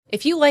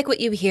If you like what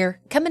you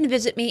hear, come and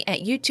visit me at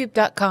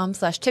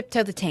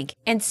youtube.com/tiptoethetank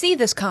and see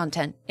this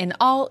content in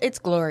all its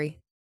glory.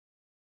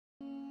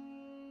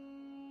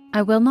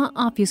 I will not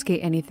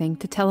obfuscate anything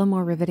to tell a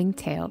more riveting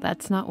tale.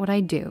 That's not what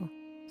I do.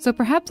 So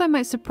perhaps I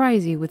might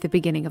surprise you with the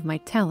beginning of my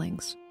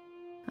tellings.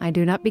 I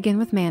do not begin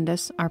with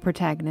Mandus, our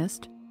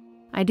protagonist.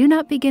 I do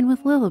not begin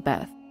with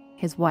Lilibeth,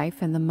 his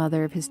wife and the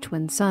mother of his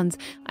twin sons.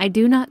 I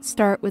do not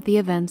start with the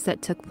events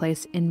that took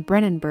place in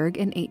Brennenburg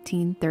in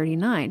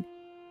 1839.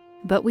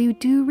 But we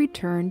do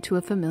return to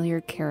a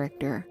familiar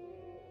character,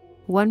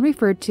 one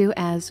referred to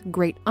as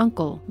Great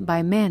Uncle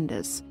by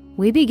Mandus.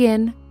 We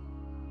begin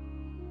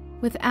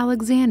with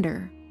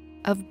Alexander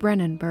of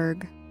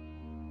Brennenburg.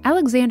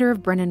 Alexander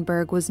of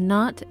Brennenburg was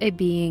not a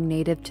being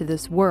native to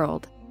this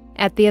world.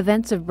 At the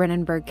events of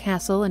Brennenburg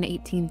Castle in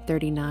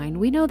 1839,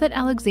 we know that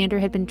Alexander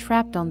had been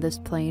trapped on this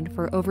plane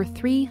for over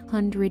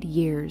 300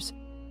 years,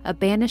 a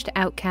banished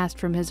outcast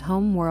from his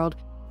home world,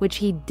 which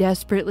he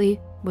desperately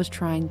was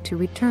trying to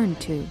return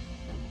to.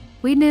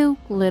 We knew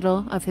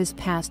little of his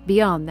past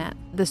beyond that,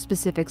 the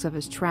specifics of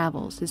his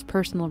travels, his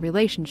personal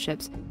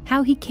relationships,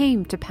 how he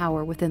came to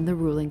power within the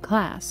ruling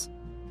class.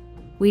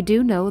 We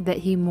do know that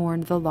he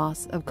mourned the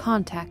loss of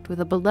contact with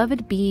a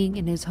beloved being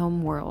in his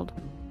home world.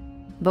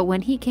 But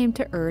when he came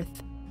to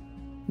Earth,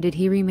 did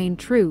he remain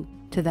true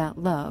to that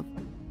love?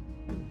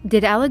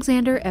 Did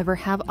Alexander ever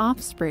have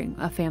offspring,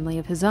 a family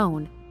of his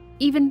own,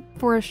 even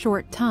for a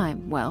short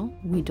time? Well,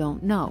 we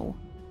don't know.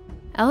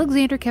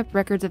 Alexander kept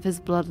records of his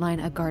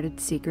bloodline a guarded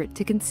secret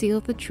to conceal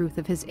the truth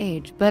of his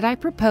age, but I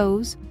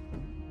propose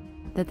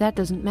that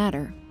doesn't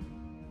matter.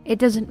 It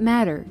doesn't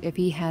matter if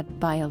he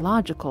had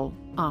biological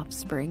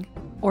offspring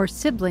or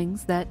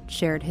siblings that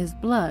shared his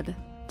blood.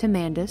 To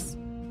Mandus,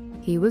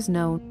 he was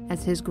known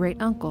as his great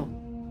uncle.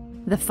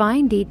 The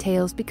fine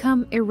details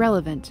become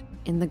irrelevant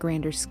in the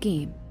grander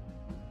scheme.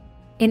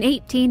 In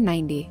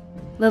 1890,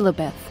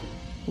 Lilibeth,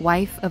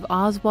 wife of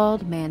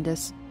Oswald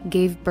Mandus,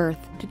 gave birth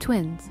to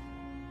twins.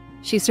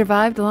 She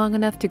survived long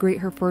enough to greet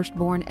her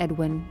firstborn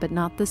Edwin, but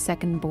not the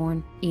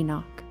secondborn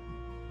Enoch.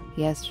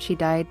 Yes, she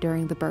died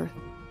during the birth.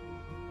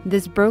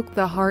 This broke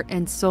the heart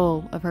and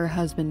soul of her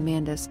husband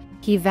Mandus.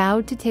 He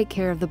vowed to take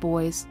care of the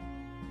boys.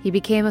 He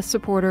became a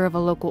supporter of a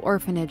local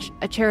orphanage,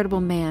 a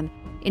charitable man,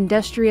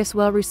 industrious,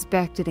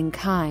 well-respected, and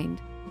kind.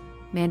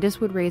 Mandus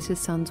would raise his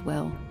sons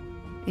well,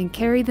 and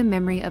carry the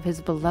memory of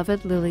his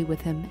beloved Lily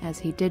with him as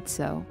he did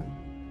so.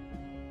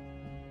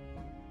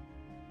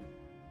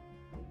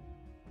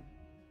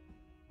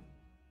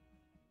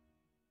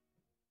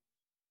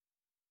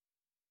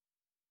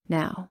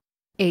 Now,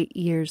 8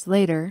 years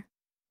later,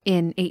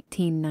 in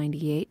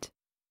 1898,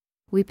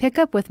 we pick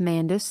up with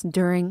Mandus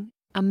during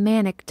a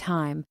manic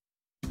time.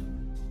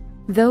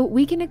 Though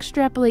we can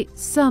extrapolate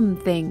some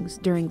things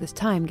during this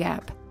time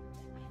gap,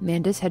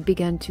 Mandus had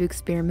begun to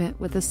experiment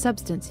with a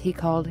substance he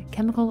called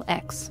Chemical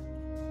X.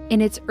 In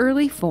its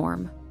early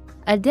form,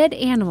 a dead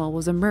animal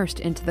was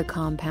immersed into the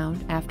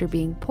compound after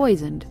being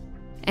poisoned,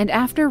 and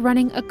after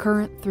running a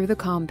current through the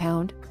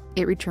compound,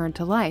 it returned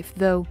to life,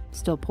 though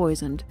still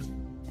poisoned.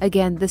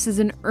 Again, this is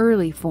an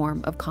early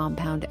form of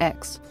Compound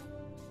X.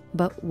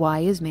 But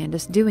why is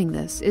Mandus doing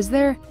this? Is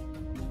there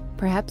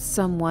perhaps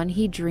someone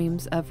he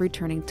dreams of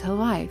returning to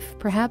life?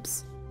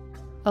 Perhaps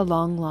a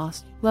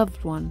long-lost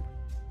loved one?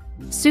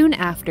 Soon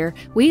after,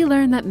 we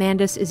learn that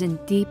Mandus is in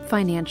deep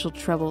financial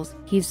troubles.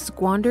 He's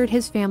squandered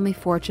his family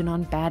fortune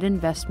on bad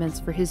investments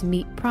for his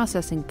meat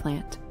processing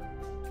plant.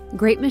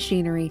 Great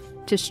machinery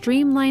to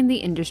streamline the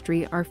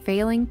industry are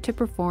failing to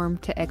perform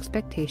to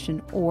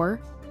expectation or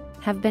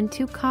have been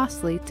too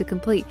costly to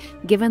complete,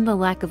 given the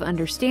lack of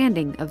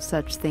understanding of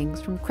such things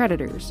from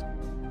creditors.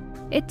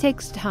 It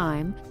takes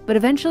time, but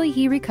eventually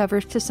he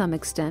recovers to some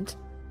extent,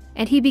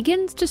 and he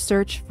begins to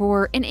search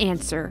for an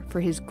answer for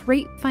his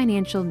great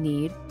financial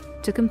need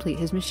to complete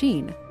his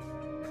machine.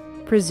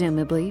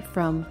 Presumably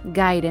from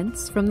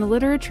guidance from the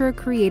literature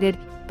created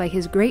by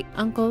his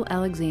great-uncle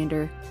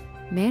Alexander,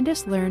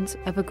 Mandus learns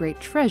of a great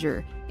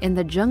treasure in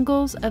the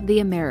jungles of the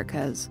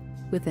Americas,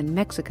 within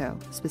Mexico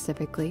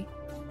specifically,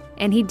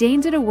 and he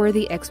deigns it a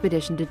worthy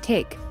expedition to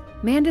take.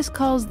 Mandus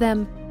calls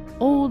them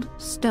Old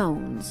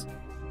Stones.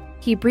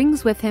 He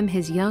brings with him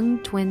his young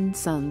twin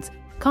sons,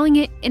 calling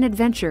it an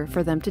adventure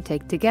for them to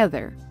take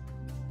together.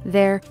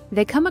 There,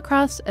 they come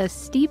across a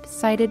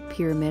steep-sided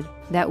pyramid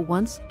that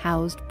once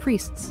housed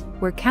priests,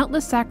 where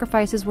countless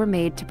sacrifices were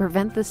made to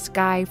prevent the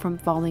sky from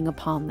falling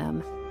upon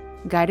them.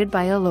 Guided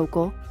by a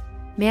local,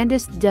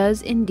 Mandus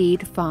does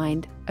indeed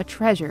find a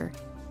treasure.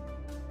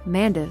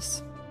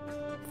 Mandus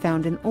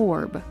found an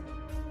orb.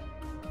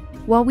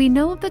 While we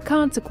know of the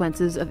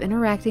consequences of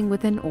interacting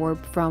with an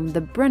orb from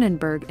the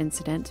Brennenburg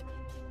incident,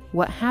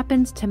 what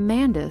happens to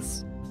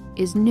Mandus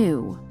is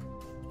new.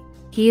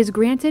 He is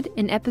granted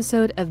an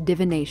episode of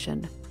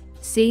divination,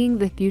 seeing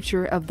the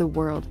future of the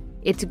world,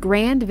 its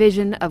grand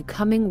vision of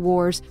coming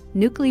wars,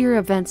 nuclear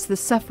events, the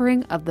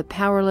suffering of the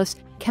powerless,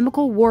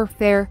 chemical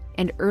warfare,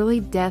 and early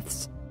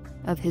deaths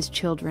of his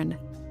children,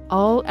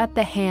 all at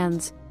the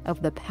hands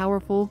of the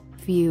powerful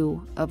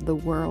few of the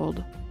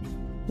world.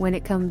 When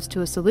it comes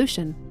to a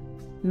solution,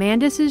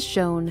 Mandus is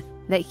shown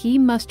that he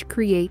must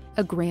create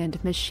a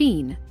grand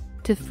machine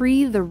to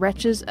free the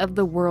wretches of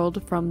the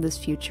world from this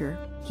future.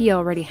 He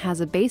already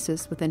has a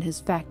basis within his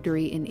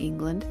factory in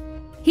England.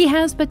 He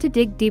has but to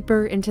dig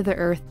deeper into the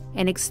earth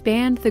and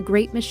expand the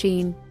great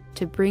machine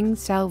to bring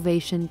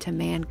salvation to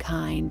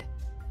mankind.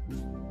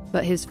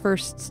 But his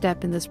first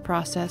step in this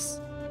process,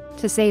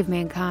 to save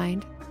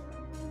mankind,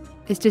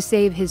 is to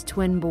save his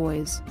twin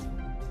boys.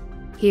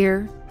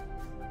 Here,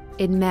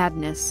 in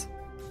madness,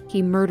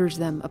 he murders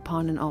them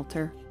upon an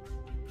altar,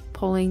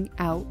 pulling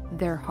out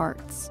their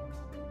hearts.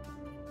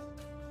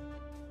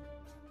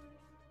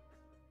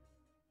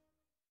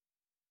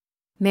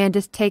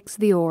 Mandus takes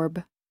the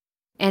orb,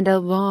 and a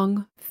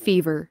long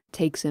fever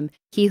takes him.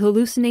 He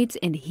hallucinates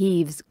and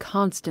heaves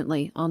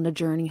constantly on the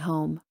journey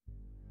home.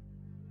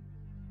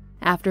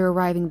 After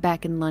arriving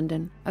back in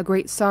London, a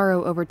great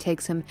sorrow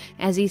overtakes him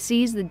as he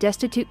sees the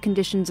destitute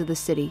conditions of the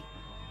city.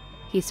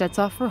 He sets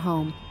off for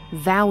home,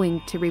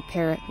 vowing to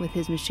repair it with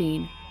his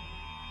machine.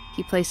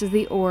 He places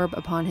the orb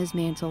upon his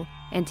mantle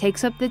and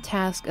takes up the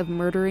task of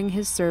murdering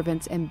his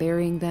servants and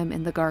burying them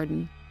in the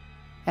garden.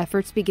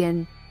 Efforts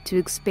begin to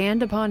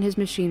expand upon his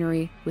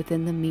machinery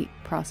within the meat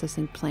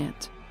processing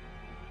plant.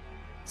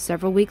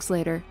 Several weeks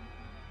later,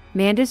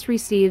 Mandus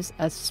receives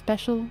a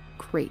special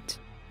crate,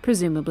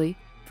 presumably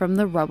from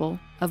the rubble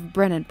of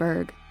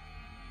Brennenburg.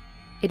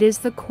 It is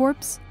the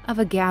corpse of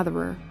a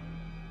gatherer,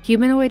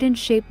 humanoid in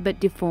shape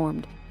but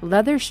deformed.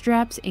 Leather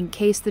straps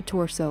encase the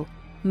torso.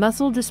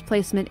 Muscle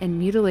displacement and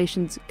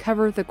mutilations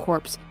cover the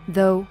corpse,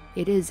 though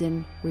it is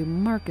in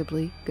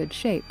remarkably good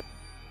shape.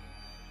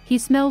 He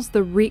smells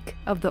the reek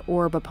of the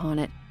orb upon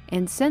it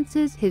and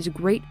senses his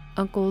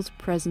great-uncle's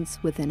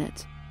presence within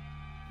it.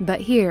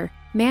 But here,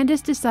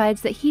 Mandus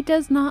decides that he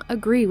does not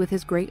agree with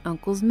his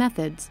great-uncle's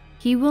methods.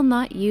 He will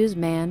not use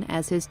man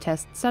as his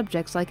test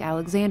subjects like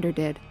Alexander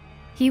did.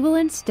 He will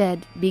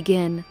instead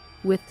begin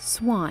with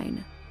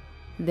swine.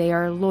 They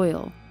are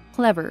loyal,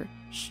 clever,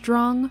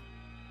 strong,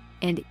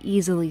 and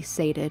easily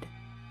sated.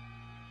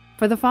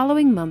 For the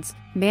following months,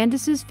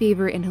 Mandus's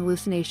fever and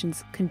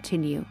hallucinations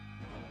continue.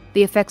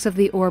 The effects of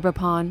the orb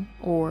upon,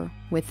 or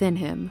within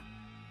him.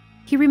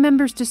 He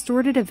remembers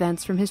distorted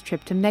events from his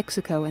trip to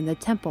Mexico and the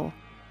temple.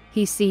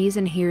 He sees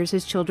and hears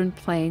his children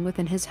playing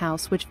within his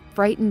house, which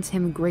frightens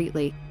him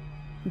greatly.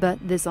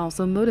 But this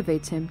also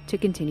motivates him to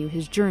continue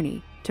his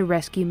journey, to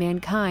rescue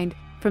mankind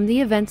from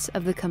the events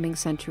of the coming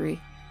century.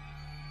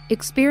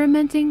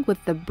 Experimenting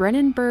with the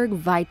Brennenburg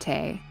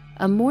Vitae,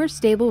 a more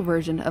stable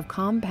version of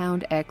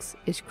Compound X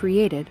is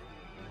created.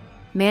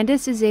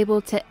 Mandus is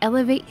able to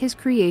elevate his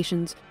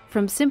creations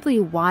from simply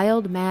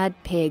wild, mad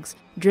pigs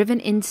driven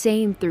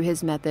insane through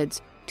his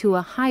methods to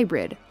a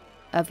hybrid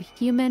of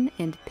human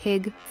and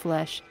pig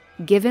flesh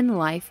given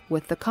life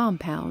with the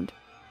compound.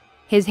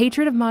 His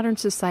hatred of modern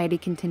society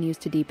continues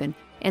to deepen,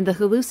 and the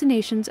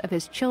hallucinations of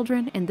his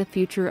children and the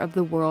future of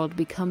the world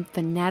become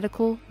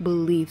fanatical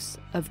beliefs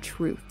of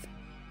truth.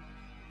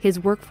 His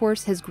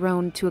workforce has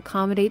grown to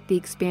accommodate the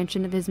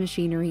expansion of his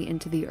machinery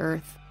into the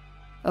earth,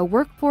 a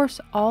workforce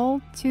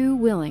all too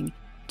willing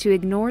to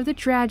ignore the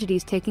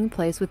tragedies taking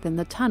place within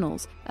the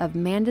tunnels of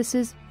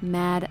Mandus's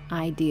mad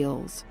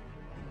ideals.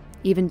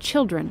 Even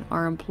children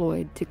are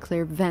employed to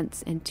clear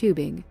vents and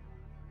tubing.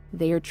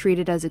 They are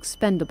treated as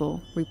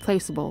expendable,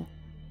 replaceable.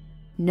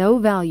 No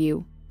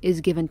value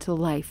is given to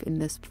life in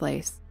this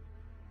place.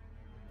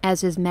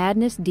 As his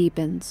madness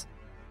deepens,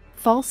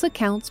 false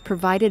accounts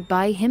provided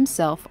by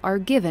himself are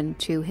given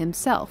to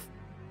himself.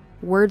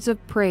 Words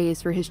of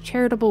praise for his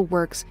charitable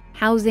works,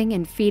 housing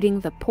and feeding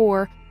the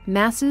poor.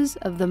 Masses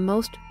of the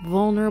most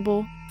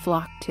vulnerable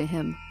flock to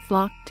him,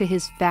 flock to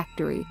his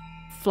factory,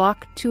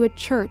 flock to a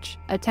church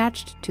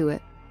attached to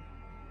it.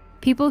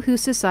 People who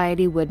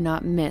society would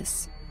not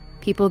miss,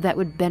 people that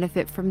would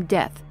benefit from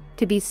death,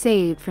 to be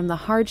saved from the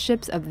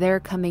hardships of their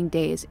coming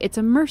days. It's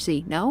a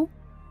mercy, no?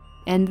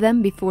 End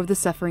them before the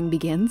suffering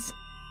begins.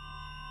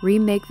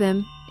 Remake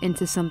them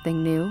into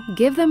something new.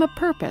 Give them a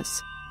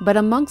purpose. But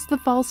amongst the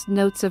false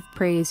notes of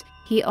praise,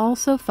 he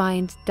also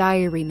finds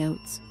diary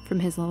notes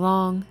from his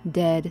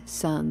long-dead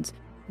sons,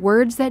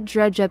 words that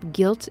dredge up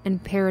guilt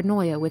and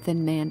paranoia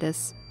within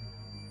Mandus.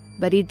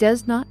 But he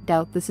does not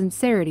doubt the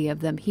sincerity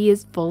of them. He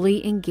is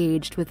fully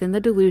engaged within the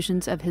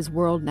delusions of his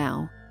world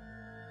now.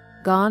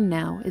 Gone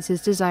now is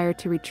his desire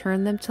to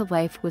return them to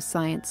life with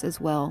science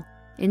as well.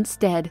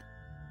 Instead,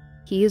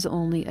 he is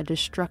only a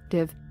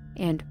destructive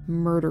and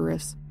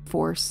murderous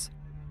force.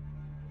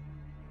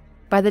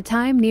 By the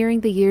time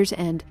nearing the year's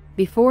end,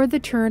 before the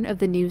turn of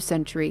the new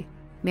century,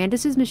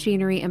 Mandus's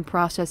machinery and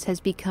process has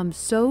become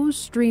so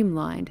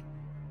streamlined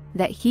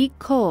that he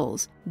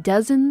culls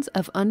dozens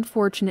of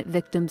unfortunate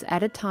victims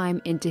at a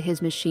time into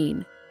his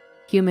machine.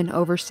 Human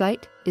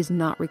oversight is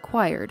not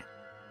required.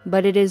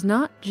 But it is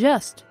not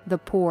just the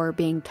poor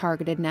being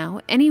targeted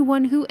now.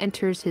 Anyone who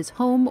enters his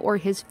home or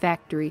his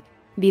factory,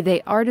 be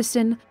they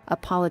artisan, a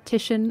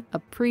politician, a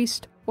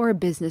priest, or a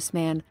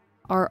businessman,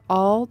 are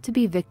all to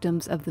be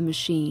victims of the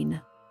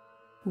machine.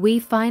 We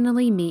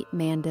finally meet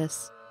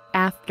Mandus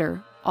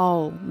after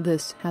all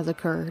this has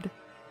occurred.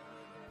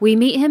 We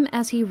meet him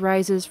as he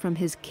rises from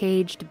his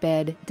caged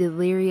bed,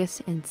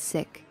 delirious and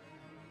sick,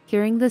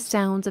 hearing the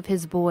sounds of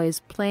his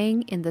boys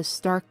playing in the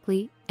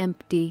starkly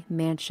empty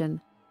mansion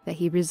that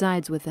he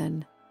resides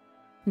within.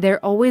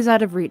 They're always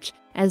out of reach,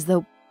 as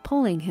though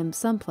pulling him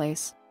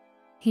someplace.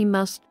 He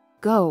must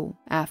go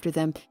after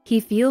them. He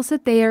feels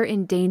that they are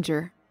in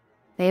danger.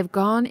 They have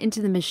gone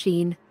into the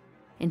machine,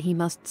 and he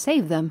must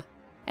save them.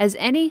 As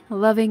any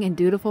loving and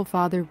dutiful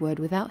father would,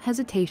 without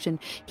hesitation,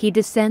 he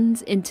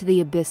descends into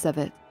the abyss of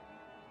it.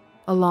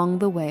 Along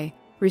the way,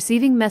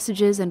 receiving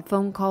messages and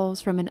phone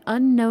calls from an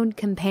unknown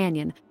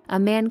companion, a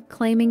man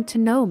claiming to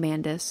know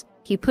Mandus,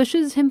 he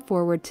pushes him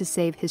forward to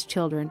save his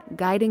children,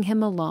 guiding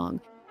him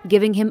along,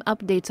 giving him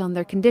updates on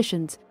their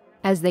conditions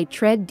as they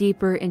tread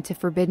deeper into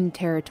forbidden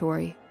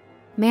territory.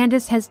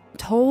 Mandus has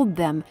told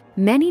them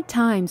many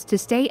times to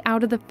stay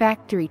out of the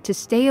factory, to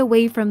stay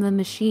away from the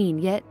machine,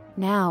 yet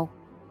now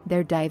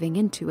they're diving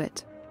into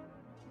it.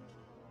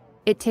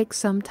 It takes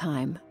some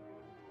time.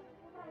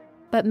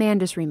 But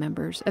Mandus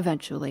remembers,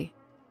 eventually,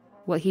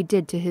 what he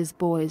did to his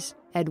boys,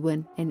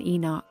 Edwin and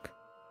Enoch.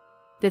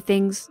 The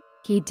things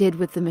he did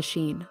with the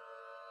machine.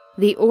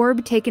 The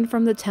orb taken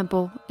from the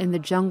temple in the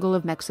jungle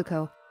of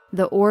Mexico.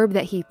 The orb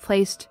that he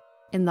placed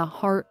in the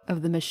heart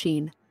of the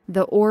machine.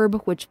 The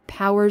orb which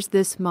powers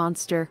this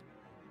monster,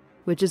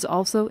 which is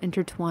also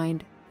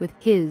intertwined with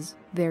his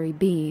very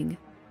being.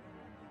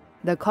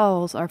 The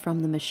calls are from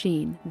the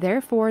machine,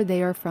 therefore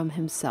they are from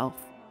himself.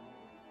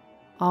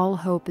 All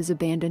hope is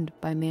abandoned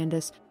by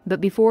Mandus,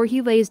 but before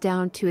he lays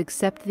down to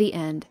accept the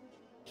end,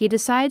 he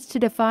decides to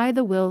defy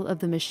the will of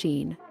the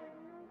machine.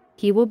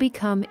 He will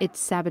become its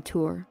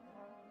saboteur.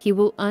 He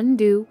will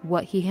undo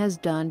what he has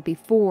done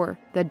before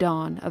the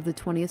dawn of the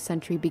 20th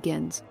century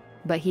begins,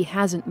 but he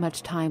hasn't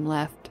much time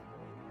left.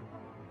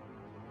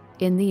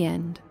 In the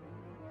end,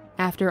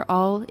 after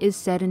all is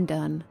said and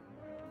done,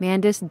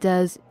 Mandus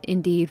does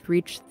indeed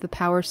reach the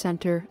power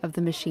center of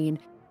the machine.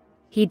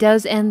 He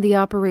does end the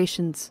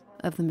operations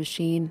of the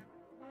machine,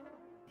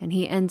 and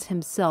he ends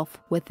himself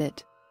with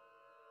it,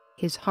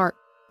 his heart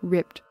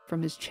ripped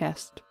from his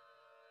chest.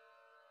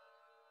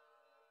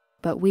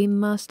 But we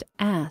must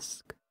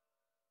ask,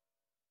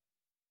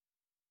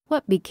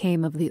 what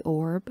became of the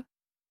orb?